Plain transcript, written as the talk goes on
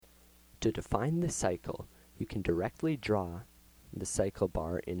To define the cycle, you can directly draw the cycle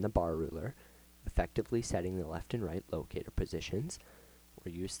bar in the bar ruler, effectively setting the left and right locator positions,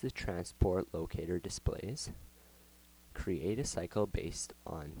 or use the transport locator displays, create a cycle based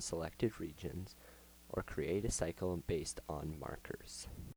on selected regions, or create a cycle based on markers.